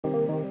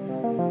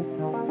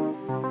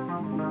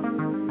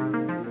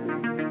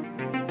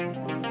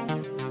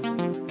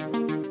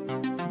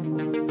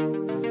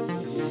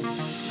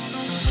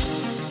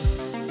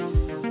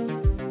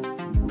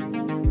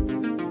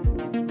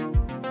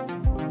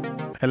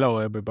Hello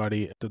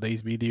everybody.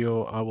 Today's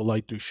video, I would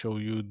like to show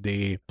you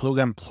the plug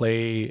and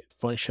play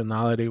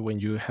functionality when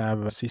you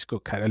have a Cisco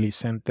Catalyst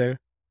Center.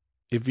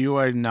 If you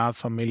are not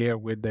familiar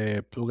with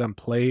the plug and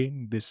play,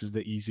 this is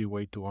the easy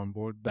way to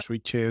onboard the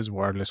switches,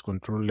 wireless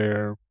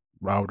controller,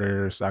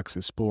 routers,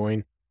 access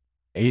point.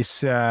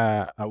 It's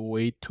a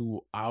way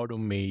to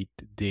automate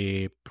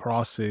the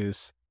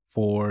process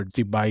for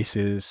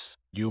devices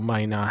you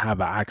might not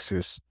have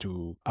access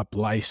to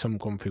apply some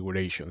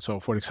configuration. So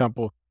for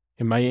example,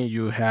 imagine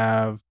you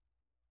have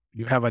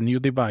a new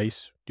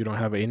device, you don't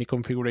have any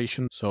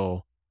configuration,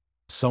 so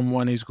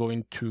someone is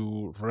going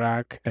to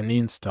rack and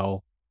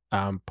install,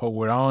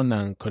 power on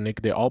and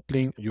connect the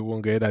uplink. You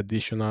won't get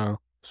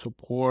additional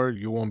support.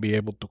 You won't be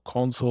able to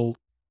console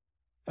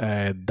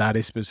that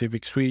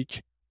specific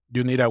switch.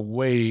 You need a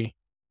way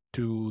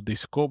to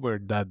discover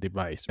that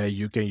device.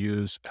 You can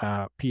use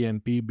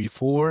PNP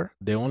before.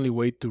 The only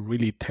way to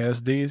really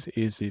test this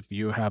is if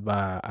you have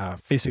a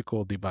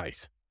physical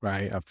device,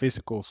 right? A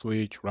physical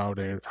switch,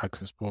 router,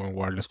 access point,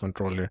 wireless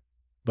controller.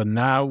 But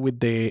now with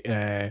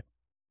the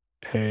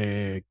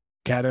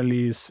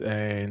Catalyst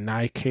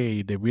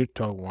 9K, the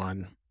virtual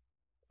one,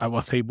 I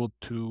was able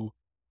to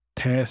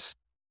test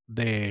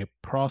the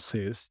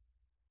process,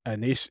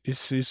 and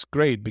it's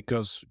great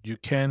because you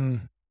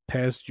can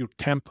test your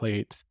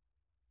templates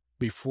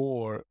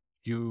before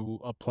you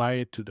apply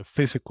it to the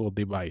physical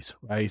device,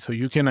 right? So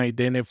you can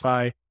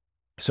identify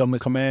some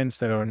commands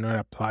that are not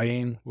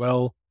applying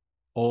well.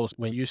 Also,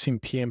 when using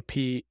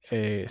PNP,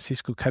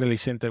 Cisco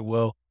Catalyst Center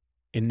will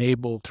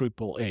enable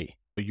AAA.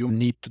 You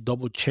need to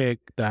double check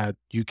that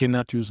you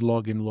cannot use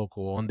login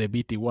local on the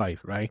VTY,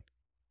 right?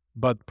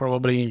 But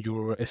probably in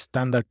your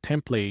standard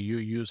template, you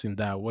use in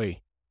that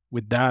way.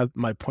 With that,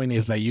 my point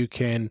is that you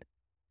can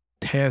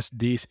test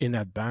this in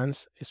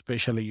advance,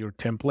 especially your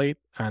template,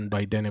 and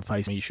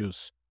identify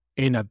issues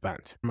in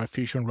advance. My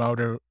Fusion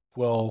router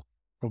will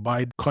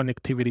provide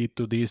connectivity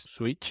to this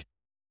switch.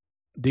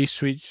 This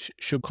switch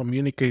should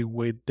communicate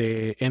with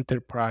the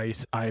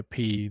enterprise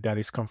IP that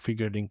is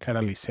configured in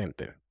Catalyst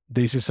Center.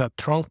 This is a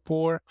trunk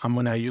port. I'm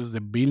going to use the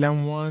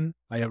VLAN one.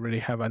 I already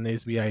have an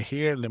SBI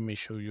here. Let me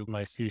show you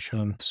my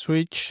Fusion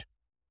switch.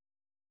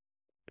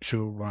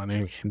 Should run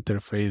in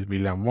interface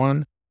VLAN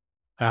 1.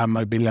 I have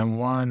my VLAN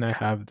 1. I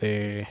have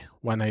the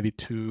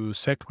 192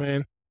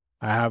 segment.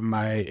 I have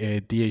my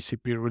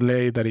DHCP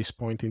relay that is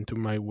pointing to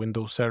my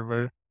Windows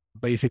server.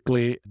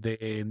 Basically,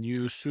 the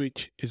new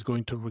switch is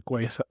going to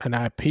request an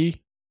IP,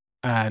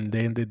 and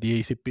then the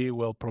DHCP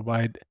will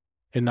provide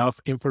enough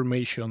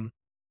information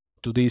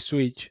to this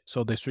switch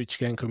so the switch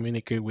can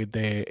communicate with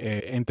the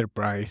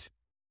enterprise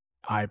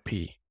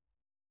IP.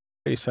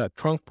 It's a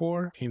trunk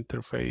port,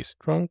 interface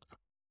trunk.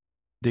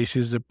 This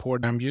is the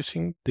port I'm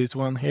using, this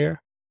one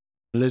here.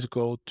 Let's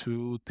go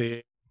to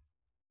the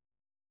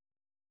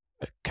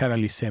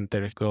Catalyst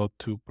Center. Go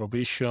to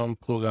provision,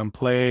 plug and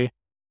play.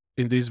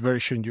 In this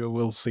version, you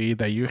will see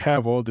that you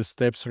have all the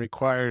steps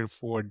required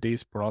for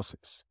this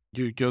process.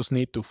 You just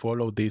need to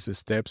follow these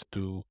steps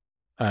to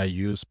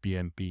use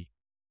PNP.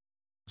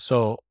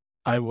 So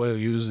I will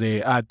use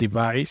the add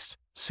device,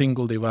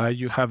 single device.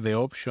 You have the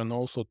option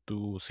also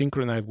to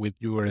synchronize with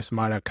your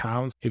smart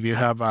account. If you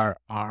have our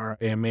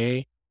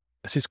RMA,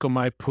 Cisco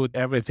might put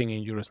everything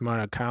in your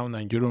smart account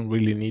and you don't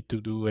really need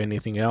to do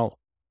anything else.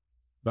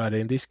 But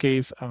in this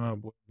case,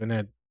 we're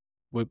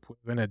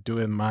gonna do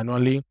it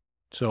manually.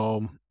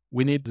 So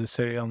we need the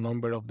serial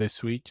number of the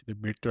switch, the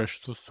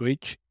virtual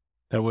switch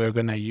that we're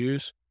gonna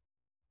use.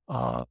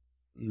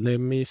 Let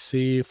me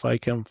see if I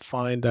can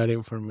find that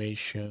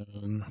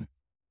information.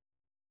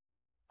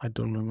 I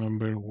don't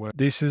remember where.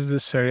 This is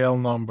the serial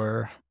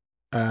number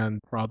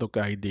and product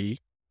ID.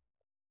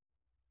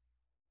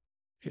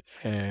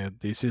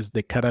 This is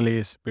the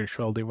Catalyst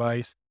virtual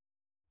device.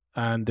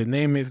 And the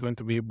name is going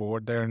to be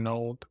border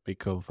node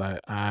because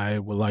I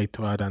would like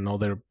to add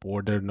another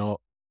border node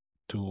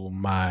to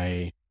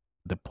my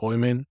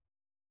deployment.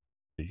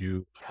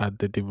 You add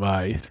the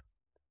device.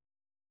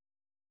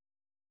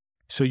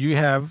 So you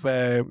have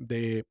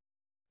the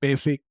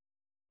basic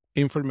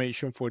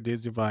information for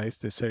this device,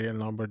 the serial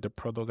number, the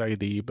product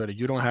ID, but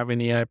you don't have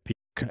any IP.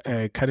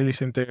 Catalyst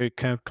Center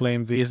can't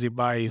claim this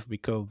device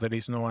because there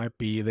is no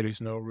IP, there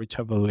is no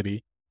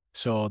reachability.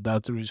 So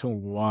that's the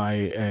reason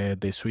why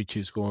the switch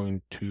is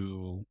going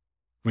to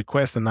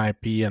request an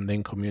IP and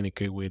then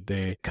communicate with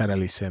the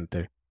Catalyst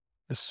Center.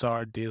 Let's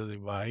start this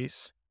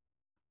device.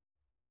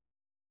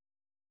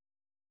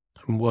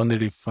 I'm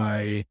wondering if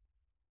I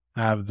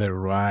have the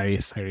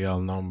right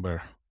serial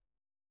number.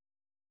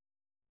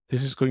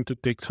 This is going to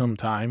take some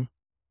time.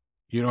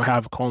 You don't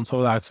have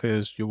console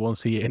access. You won't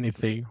see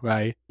anything,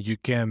 right? You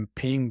can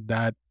ping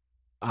that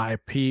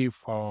IP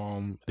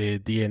from the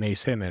DNA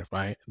center,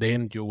 right?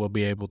 Then you will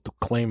be able to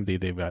claim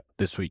the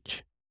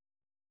switch.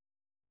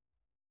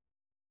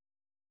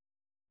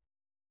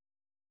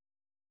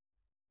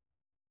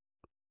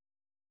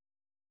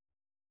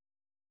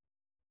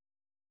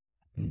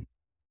 Mm.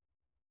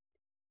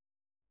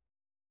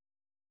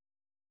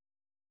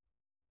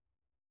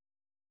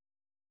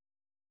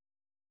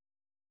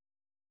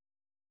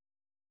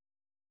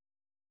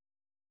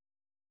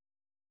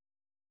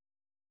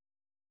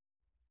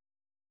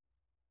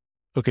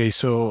 Okay,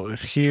 so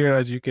here,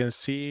 as you can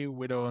see,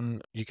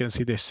 you can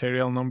see the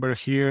serial number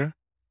here.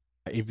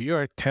 If you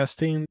are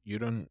testing, you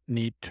don't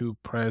need to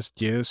press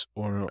yes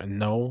or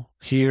no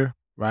here,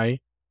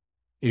 right?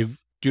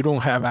 If you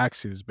don't have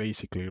access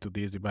basically to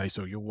this device,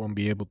 so you won't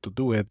be able to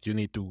do it, you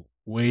need to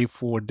wait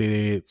for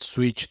the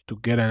switch to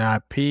get an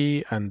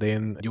IP, and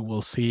then you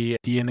will see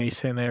DNA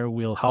Center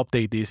will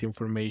update this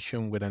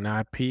information with an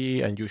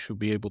IP, and you should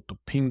be able to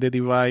ping the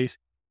device.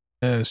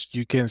 As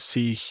you can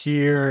see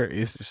here,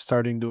 it's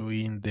starting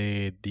doing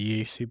the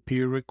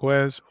DHCP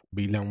request,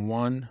 VLAN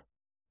 1.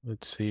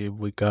 Let's see if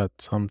we got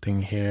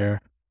something here.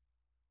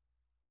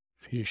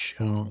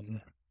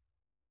 Fusion.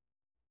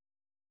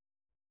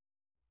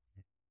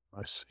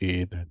 Let's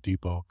see the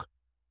debug.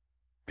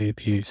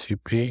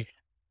 DHCP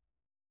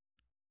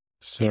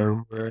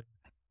server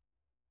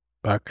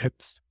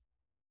packets.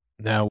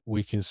 Now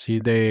we can see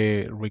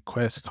the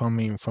request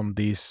coming from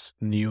this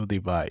new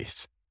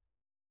device.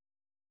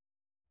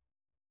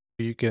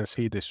 You can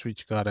see the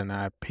switch got an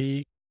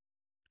IP,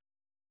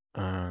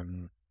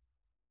 and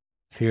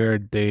here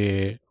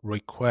the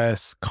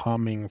request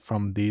coming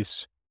from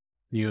this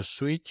new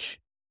switch,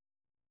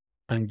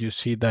 and you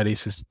see that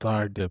it's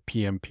start the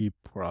PNP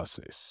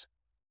process.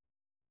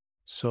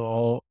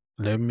 So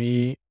let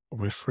me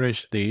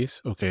refresh this.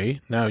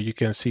 Okay, now you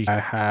can see I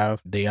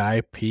have the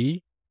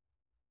IP.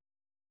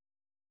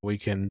 We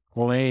can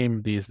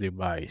claim this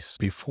device.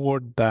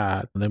 Before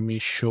that, let me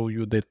show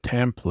you the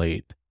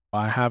template.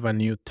 I have a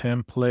new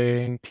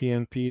template,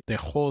 PNP. The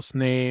host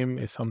name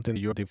is something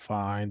you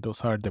define.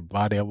 Those are the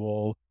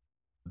variable,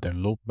 the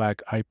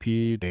loopback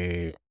IP,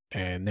 the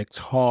next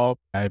hop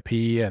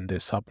IP, and the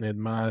subnet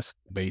mask,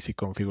 basic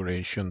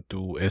configuration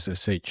to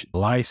SSH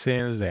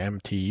license, the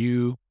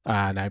MTU,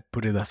 and I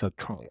put it as a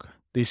trunk.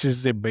 This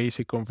is the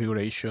basic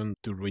configuration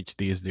to reach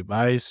this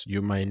device.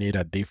 You might need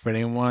a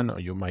different one,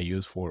 or you might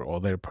use for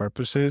other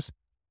purposes.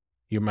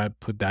 You might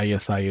put the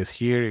ISIS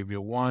here if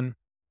you want.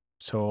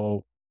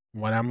 So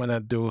what I'm gonna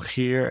do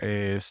here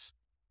is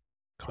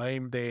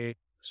claim the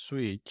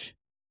switch.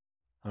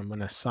 I'm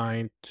gonna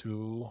assign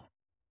to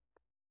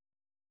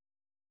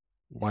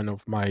one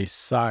of my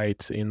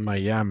sites in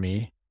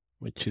Miami,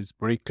 which is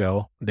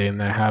Brickell.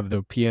 Then I have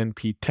the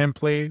PNP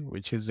template,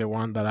 which is the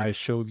one that I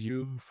showed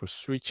you for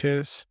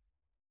switches.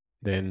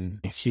 Then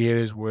here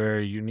is where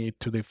you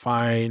need to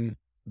define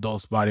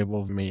those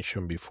variables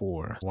mentioned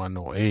before.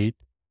 108.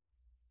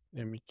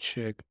 Let me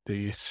check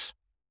this.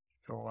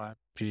 Show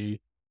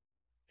IP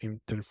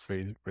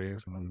interface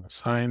brief. I'm gonna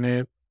assign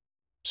it.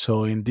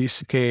 So in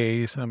this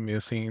case, I'm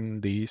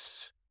using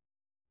this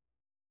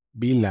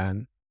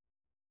VLAN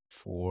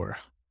for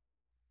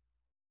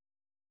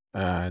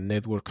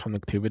network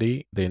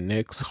connectivity. The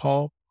next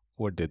hop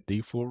for the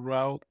default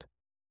route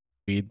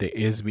with the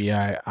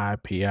SBI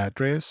IP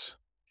address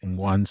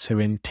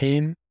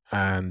 117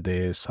 and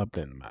the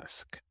subnet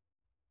mask.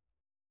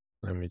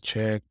 Let me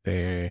check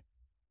the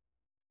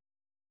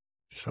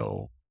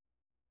show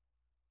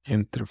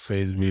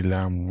interface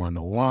VLAN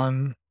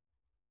 101.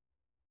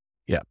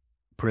 Yeah,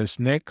 press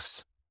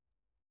next.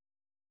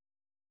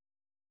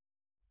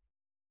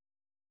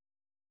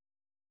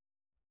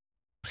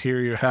 Here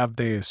you have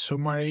the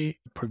summary,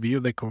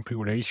 preview the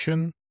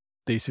configuration.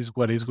 This is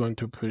what is going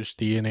to push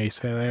DNA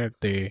Center,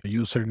 the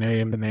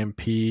username, an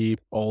MP,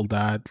 all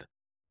that.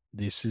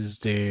 This is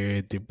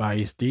the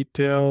device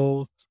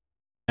details.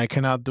 I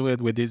cannot do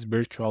it with this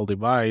virtual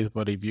device,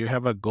 but if you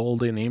have a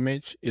golden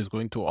image, it's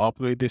going to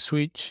upgrade the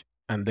switch,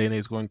 and then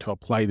it's going to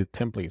apply the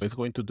template. It's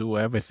going to do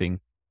everything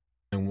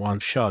in one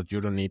shot.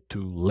 You don't need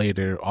to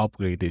later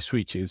upgrade the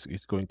switch.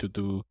 It's going to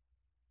do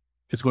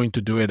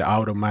it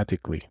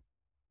automatically.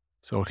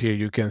 So here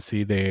you can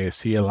see the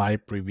CLI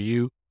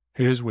preview.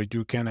 Here's where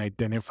you can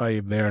identify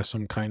if there are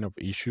some kind of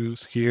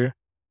issues here.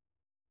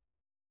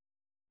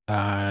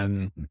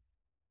 And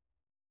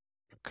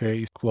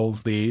okay,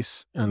 close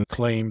this and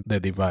claim the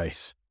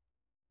device.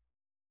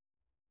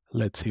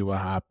 Let's see what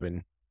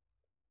happened.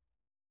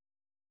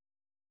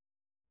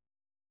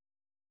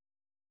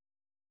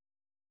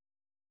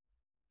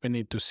 We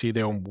need to see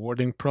the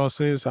onboarding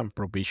process and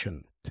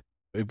provision.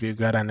 If you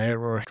got an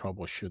error,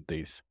 troubleshoot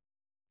this.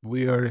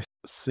 We are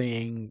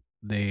seeing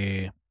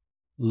the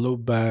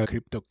loopback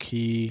crypto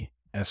key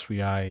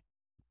SVI.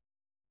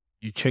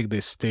 You check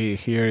the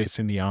state here, it's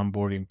in the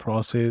onboarding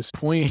process.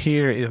 Point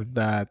here is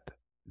that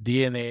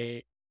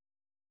DNA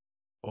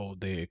or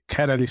the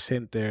Catalyst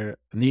Center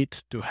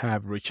needs to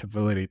have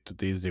reachability to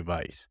this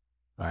device,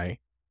 right?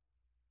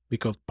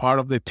 Because part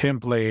of the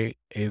template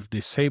is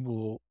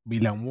disable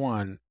VLAN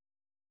 1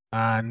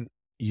 and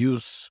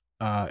use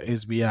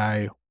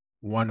SBI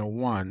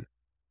 101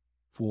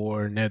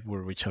 for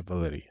network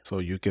reachability. So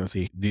you can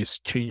see this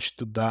changed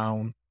to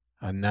down,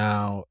 and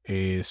now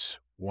is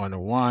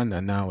 101,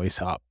 and now it's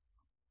up.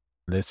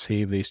 Let's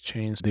see if this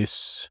change.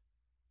 This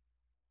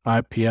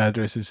IP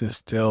address is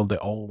still the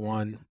old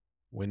one.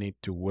 We need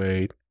to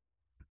wait.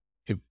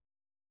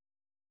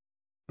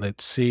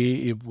 Let's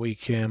see if we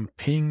can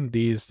ping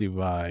this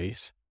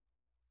device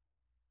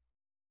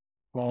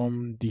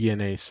from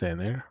DNA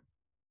Center.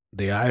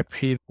 The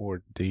IP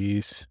for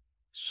this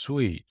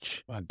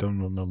switch. I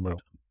don't remember.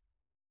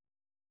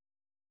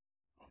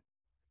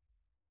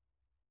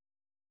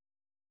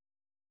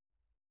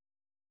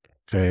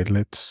 Okay,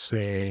 let's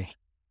say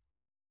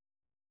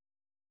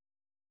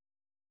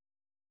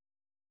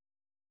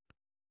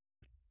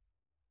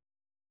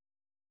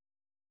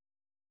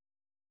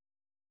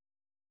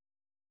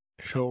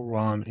show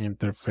run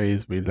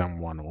interface VLAN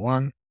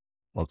 101.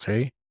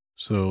 Okay,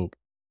 so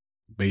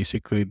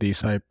basically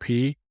this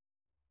IP,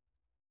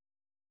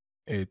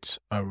 it's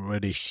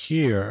already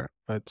here.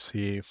 Let's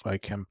see if I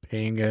can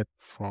ping it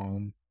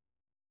from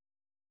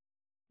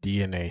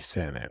DNA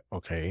Center.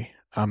 Okay,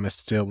 I'm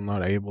still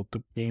not able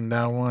to ping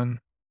that one.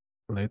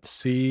 Let's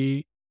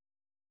see.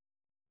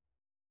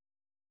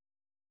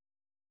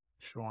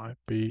 Show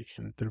IP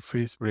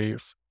interface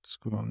brief. Let's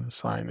go and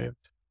assign it.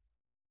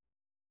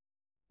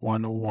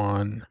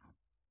 101.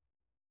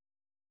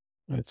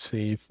 Let's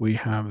see if we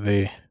have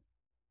the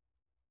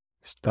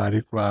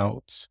static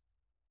routes.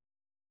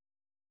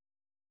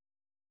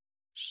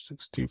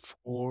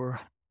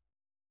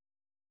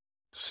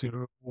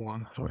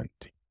 64.0120.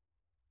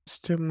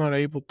 Still not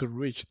able to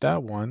reach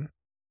that one.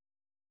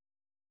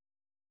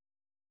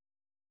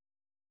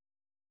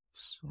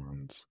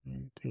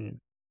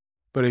 117.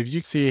 But if you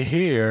see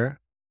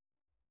here,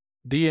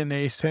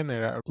 DNA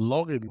Center are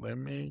logging. Let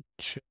me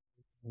check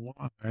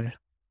why.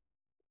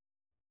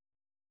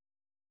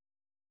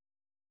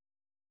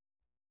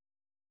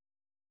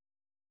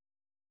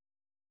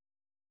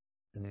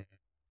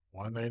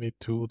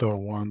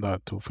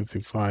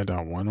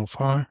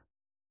 192.1.255.105.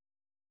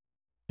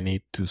 I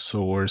need to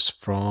source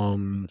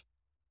from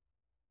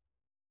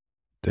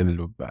the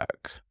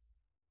loopback.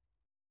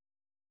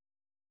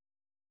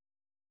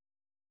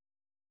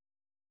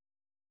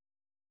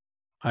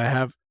 I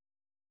have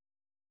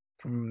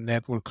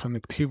network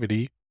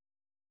connectivity.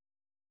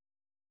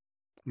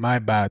 My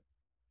bad.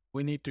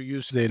 We need to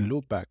use the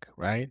loopback,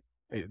 right?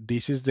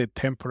 This is the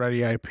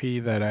temporary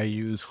IP that I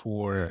use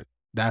for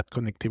that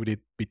connectivity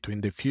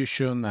between the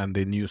fusion and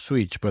the new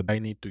switch, but I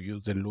need to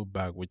use the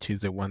loopback, which is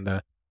the one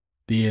that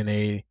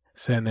DNA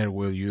Center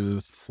will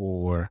use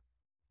for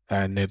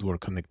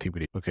network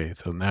connectivity. Okay,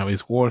 so now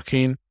it's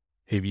working.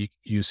 If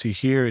you see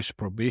here, it's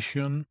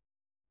provision.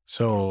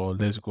 So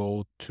let's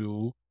go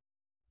to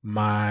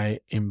my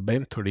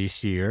inventory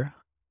here,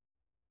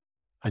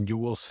 and you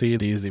will see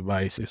this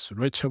device is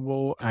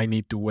reachable. I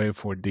need to wait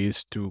for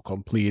this to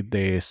complete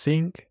the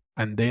sync,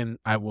 and then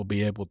I will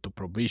be able to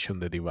provision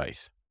the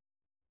device.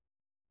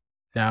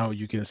 Now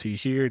you can see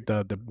here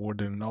that the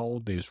border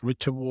node is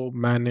reachable,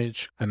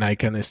 managed, and I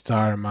can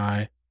start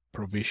my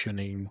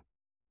provisioning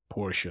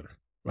portion,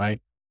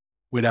 right?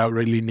 Without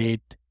really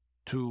need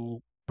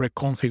to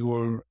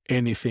pre-configure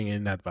anything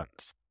in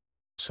advance.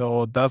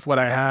 So that's what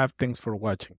I have. Thanks for watching.